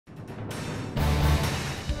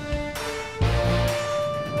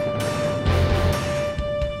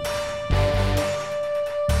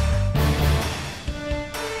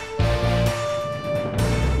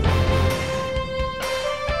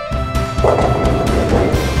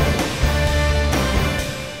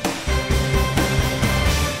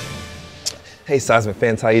Hey Seismic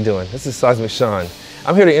fans, how you doing? This is Seismic Sean.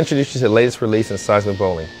 I'm here to introduce you to the latest release in seismic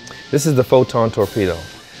bowling. This is the Photon Torpedo.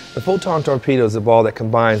 The Photon Torpedo is a ball that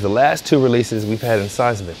combines the last two releases we've had in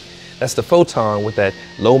seismic. That's the Photon with that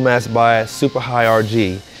low mass bias, super high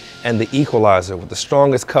RG, and the Equalizer with the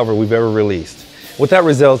strongest cover we've ever released. What that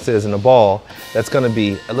results is in a ball that's going to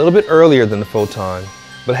be a little bit earlier than the Photon,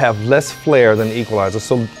 but have less flare than the Equalizer,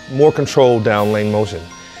 so more controlled down lane motion.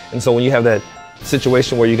 And so when you have that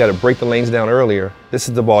situation where you got to break the lanes down earlier, this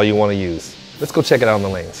is the ball you want to use. Let's go check it out on the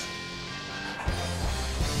lanes.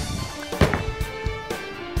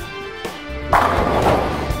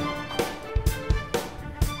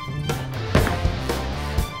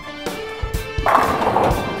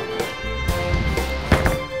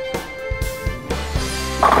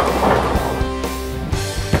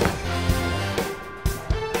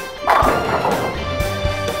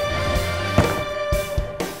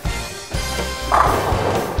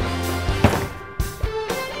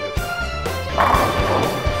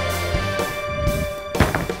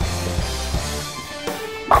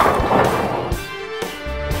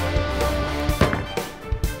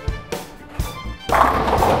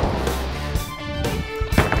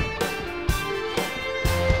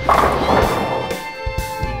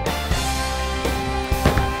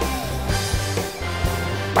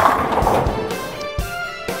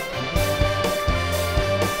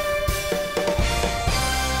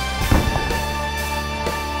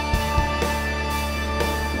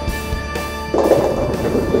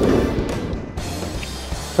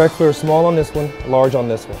 Track flare small on this one, large on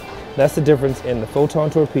this one. That's the difference in the Photon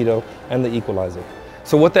Torpedo and the Equalizer.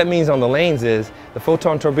 So what that means on the lanes is the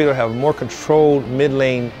Photon Torpedo have more controlled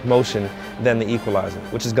mid-lane motion than the Equalizer,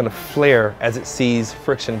 which is going to flare as it sees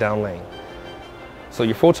friction down lane. So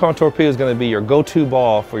your Photon Torpedo is going to be your go-to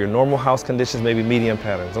ball for your normal house conditions, maybe medium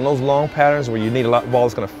patterns. On those long patterns where you need a lot of ball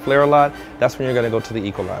that's going to flare a lot, that's when you're going to go to the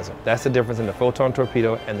Equalizer. That's the difference in the Photon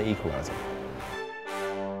Torpedo and the Equalizer.